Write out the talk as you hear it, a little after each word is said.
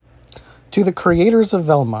To the creators of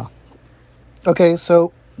Velma. Okay,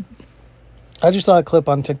 so I just saw a clip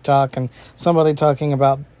on TikTok and somebody talking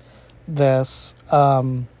about this.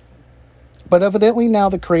 But evidently now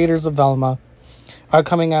the creators of Velma are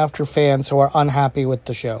coming after fans who are unhappy with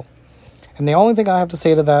the show. And the only thing I have to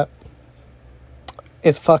say to that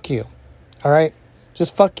is fuck you. All right?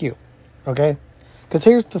 Just fuck you. Okay? Because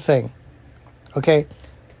here's the thing. Okay?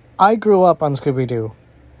 I grew up on Scooby-Doo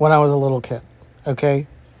when I was a little kid. Okay?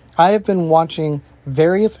 I have been watching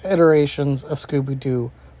various iterations of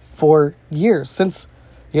Scooby-Doo for years. Since,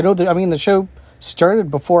 the show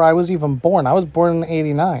started before I was even born. I was born in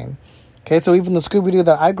 '89. Okay, so even the Scooby-Doo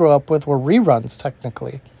that I grew up with were reruns,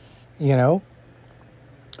 technically. All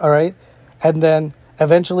right? And then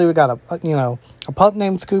eventually we got a pup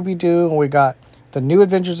named Scooby-Doo, and we got the New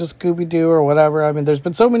Adventures of Scooby-Doo or whatever. I mean, there's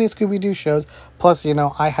been so many Scooby-Doo shows. Plus,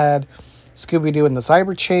 I had Scooby-Doo and the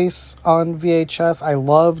Cyber Chase on VHS. I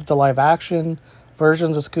loved the live-action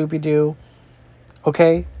versions of Scooby-Doo.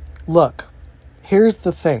 Okay? Look, here's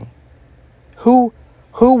the thing. Who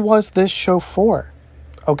was this show for?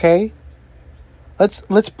 Okay?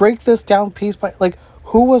 Let's break this down piece by...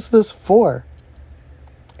 who was this for?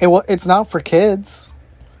 It's not for kids.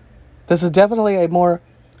 This is definitely a more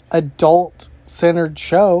adult-centered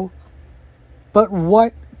show. But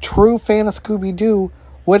what true fan of Scooby-Doo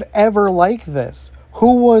would ever like this?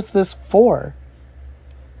 Who was this for?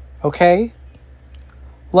 Okay?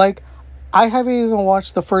 I haven't even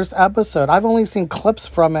watched the first episode. I've only seen clips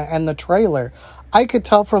from it and the trailer. I could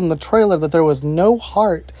tell from the trailer that there was no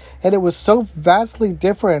heart, and it was so vastly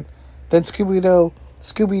different than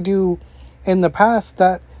Scooby-Doo in the past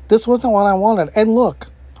that this wasn't what I wanted. And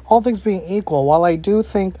look, all things being equal, while I do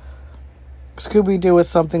think Scooby-Doo is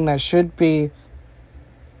something that should be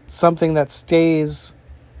something that stays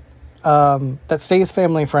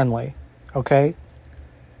family friendly, okay?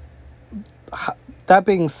 That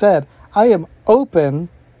being said, I am open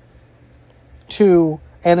to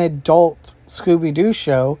an adult Scooby-Doo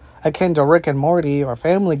show akin to Rick and Morty or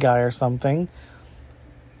Family Guy or something.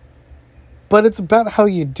 But it's about how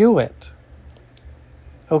you do it.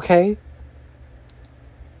 Okay?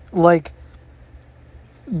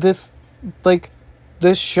 This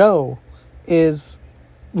show is...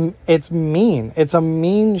 It's mean. It's a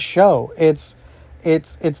mean show. It's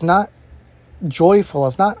not joyful.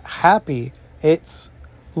 It's not happy. It's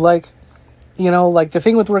the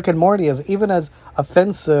thing with Rick and Morty is, even as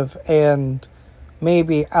offensive and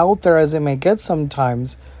maybe out there as it may get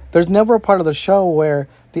sometimes, there's never a part of the show where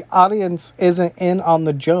the audience isn't in on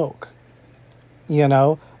the joke.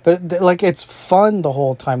 It's fun the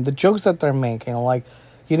whole time. The jokes that they're making,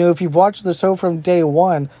 if you've watched the show from day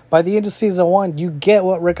one, by the end of season 1, you get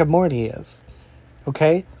what Rick and Morty is.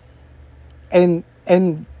 Okay? And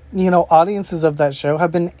audiences of that show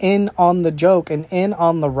have been in on the joke and in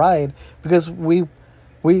on the ride because we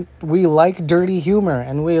like dirty humor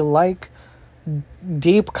and we like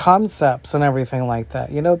deep concepts and everything like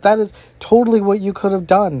that. That is totally what you could have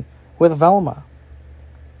done with Velma.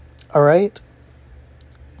 All right?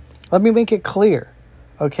 Let me make it clear,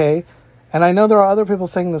 okay? And I know there are other people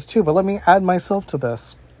saying this too, but let me add myself to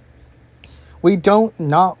this. We don't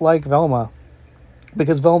not like Velma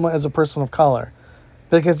because Velma is a person of color.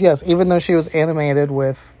 Because, yes, even though she was animated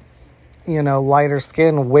with, lighter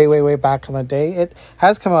skin way, way, way back in the day, it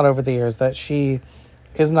has come out over the years that she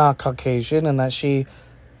is not Caucasian and that she,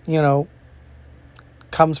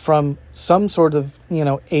 comes from some sort of,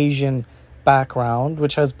 Asian background,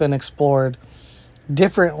 which has been explored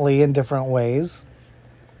differently in different ways,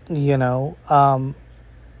 and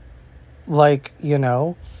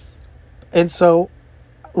so,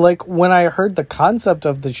 when I heard the concept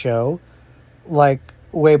of the show,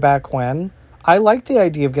 way back when, I liked the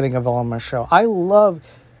idea of getting a Velma show. I love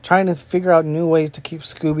trying to figure out new ways to keep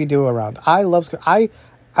Scooby-Doo around. I,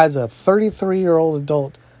 as a 33-year-old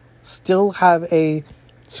adult, still have a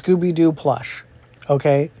Scooby-Doo plush.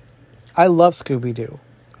 Okay? I love Scooby-Doo.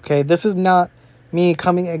 Okay? This is not me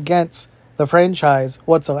coming against the franchise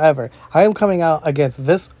whatsoever. I am coming out against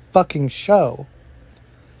this fucking show.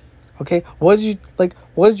 Okay, what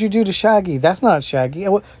did you do to Shaggy? That's not Shaggy.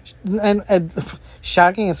 And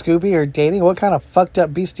Shaggy and Scooby are dating? What kind of fucked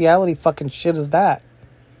up bestiality fucking shit is that?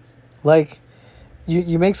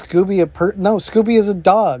 You make Scooby no, Scooby is a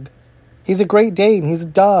dog. He's a Great Dane. He's a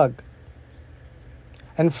dog.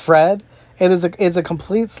 And Fred, it's a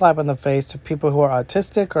complete slap in the face to people who are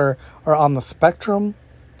autistic or on the spectrum.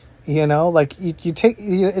 You take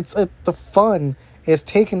the fun is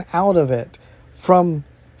taken out of it from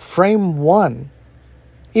frame 1,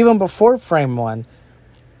 even before frame 1,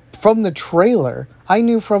 from the trailer. I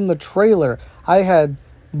knew from the trailer I had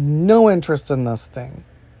no interest in this thing.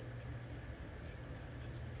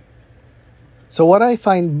 So what I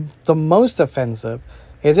find the most offensive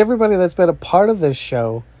is everybody that's been a part of this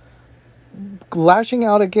show lashing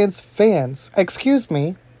out against fans. Excuse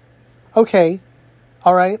me. Okay.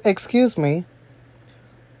 All right. Excuse me.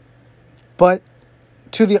 But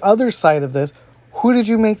to the other side of this, who did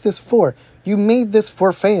you make this for? You made this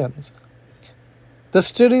for fans. The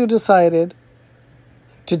studio decided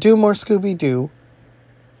to do more Scooby-Doo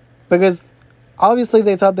because obviously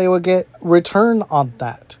they thought they would get return on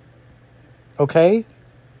that. Okay?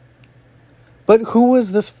 But who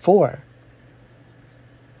was this for?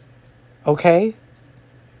 Okay?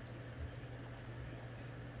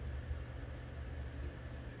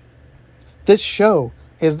 This show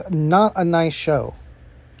is not a nice show.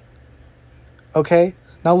 Okay?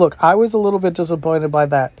 Now look, I was a little bit disappointed by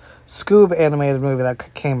that Scoob animated movie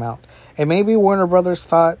that came out. And maybe Warner Brothers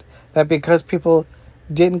thought that because people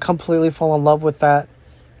didn't completely fall in love with that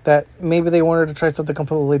maybe they wanted to try something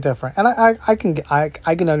completely different. And I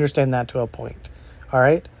can understand that to a point. All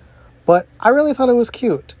right? But I really thought it was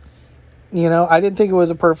cute. You know, I didn't think it was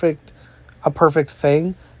a perfect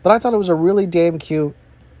thing, but I thought it was a really damn cute,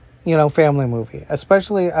 you know, family movie.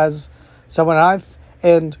 Especially as someone I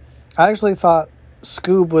actually thought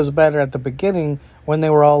Scoob was better at the beginning when they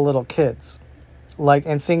were all little kids. Like,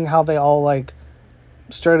 and seeing how they all, like,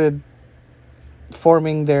 started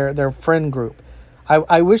forming their friend group.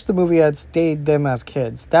 I wish the movie had stayed them as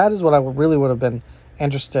kids. That is what I really would have been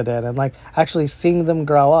interested in. And, like, actually seeing them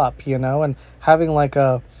grow up, you know, and having, like,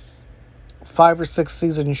 a 5 or 6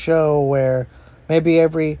 season show where maybe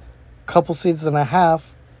every couple seasons and a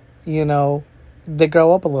half, you know, they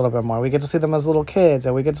grow up a little bit more. We get to see them as little kids,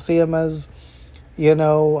 and we get to see them as, you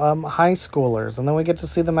know, high schoolers, and then we get to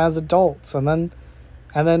see them as adults, and then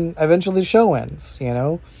eventually the show ends, you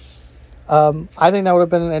know. I think that would have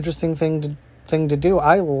been an interesting thing to do.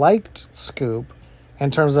 I liked Scoob in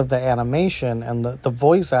terms of the animation and the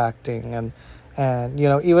voice acting and you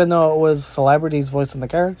know, even though it was celebrities voicing the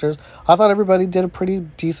characters, I thought everybody did a pretty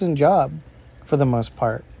decent job for the most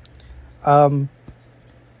part.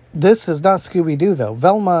 This is not Scooby-Doo, though.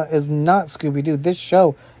 Velma is not Scooby-Doo. This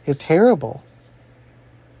show is terrible.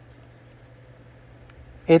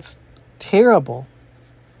 It's terrible.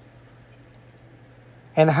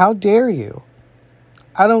 And how dare you?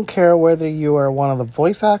 I don't care whether you are one of the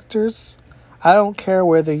voice actors. I don't care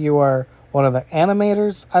whether you are one of the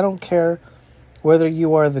animators. I don't care whether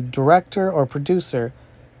you are the director or producer.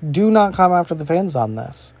 Do not come after the fans on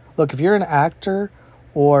this. Look, if you're an actor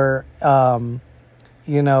or,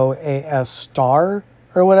 you know, a star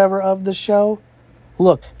or whatever of the show,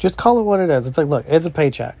 look, just call it what it is. It's like, look, it's a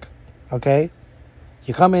paycheck, okay?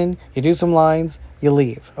 You come in, you do some lines, you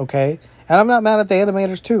leave, okay? And I'm not mad at the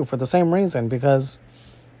animators, too, for the same reason, because,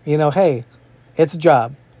 you know, hey, it's a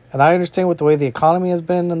job. And I understand with the way the economy has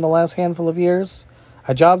been in the last handful of years,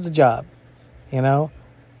 a job's a job, you know?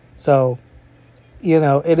 So, you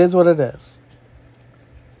know, it is what it is.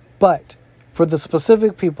 But for the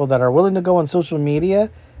specific people that are willing to go on social media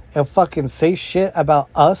and fucking say shit about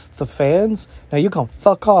us, the fans, now you can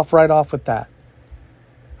fuck off right off with that.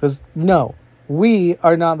 Because, no, we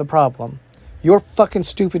are not the problem. Your fucking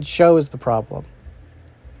stupid show is the problem.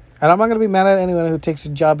 And I'm not going to be mad at anyone who takes a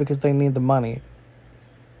job because they need the money.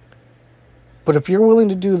 But if you're willing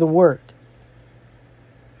to do the work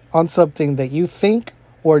on something that you think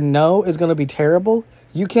or know is going to be terrible,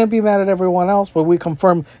 you can't be mad at everyone else when we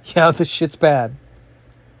confirm, yeah, this shit's bad.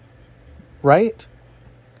 Right?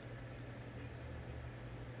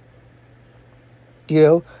 You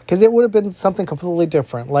know, because it would have been something completely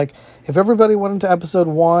different. Like, if everybody went into episode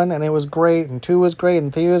 1 and it was great, and 2 was great,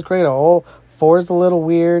 and 3 was great, oh, 4 is a little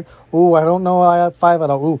weird, ooh, I don't know, I have 5, I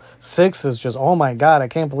don't, ooh, 6 is just, oh my god, I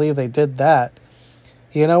can't believe they did that.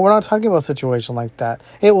 You know, we're not talking about a situation like that.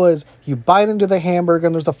 It was, you bite into the hamburger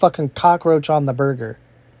and there's a fucking cockroach on the burger.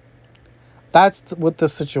 That's what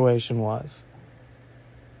this situation was.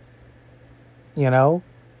 You know?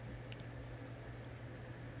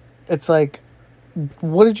 It's like,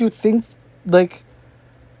 what did you think? Like,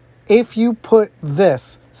 if you put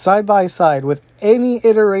this side by side with any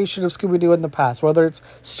iteration of Scooby-Doo in the past, whether it's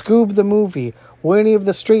Scoob the movie, or any of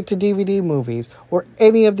the straight-to-DVD movies, or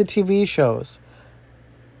any of the TV shows,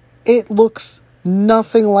 it looks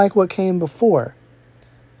nothing like what came before.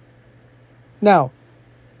 Now,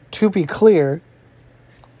 to be clear,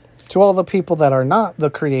 to all the people that are not the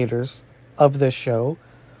creators of this show,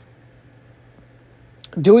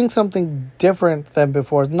 doing something different than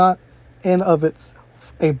before is not in of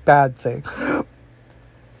itself a bad thing.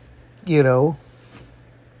 You know,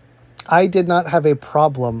 I did not have a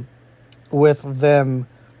problem with them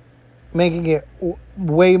making it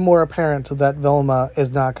way more apparent that Velma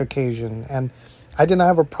is not Caucasian. And I didn't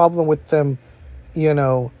have a problem with them,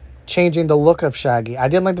 changing the look of Shaggy. I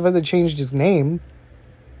didn't like the fact they changed his name,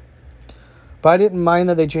 but I didn't mind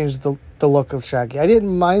that they changed the look of Shaggy. I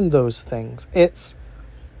didn't mind those things. It's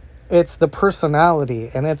the personality,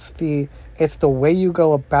 and it's the way you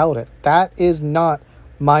go about it. That is not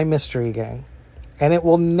my mystery gang. And it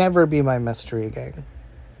will never be my mystery gang.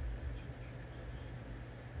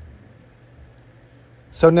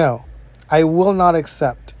 So no, I will not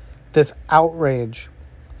accept this outrage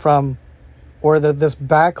this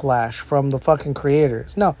backlash from the fucking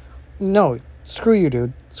creators. No, screw you,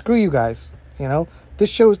 dude. Screw you guys.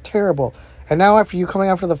 This show is terrible. And now after you coming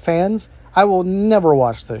after the fans, I will never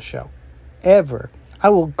watch this show. Ever. I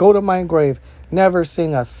will go to my grave never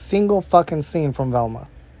seeing a single fucking scene from Velma.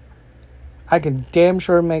 I can damn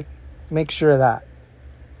sure make sure of that.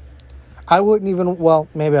 I wouldn't even,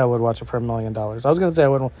 maybe I would watch it for $1 million. I was going to say I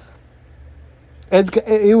wouldn't.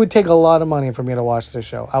 It would take a lot of money for me to watch this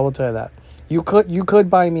show. I will tell you that. You could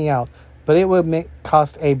buy me out, but it would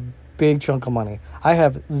cost a big chunk of money. I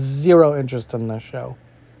have zero interest in this show.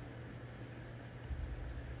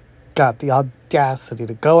 God, the audacity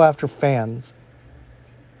to go after fans.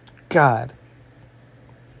 God.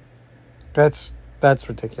 That's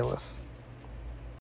ridiculous.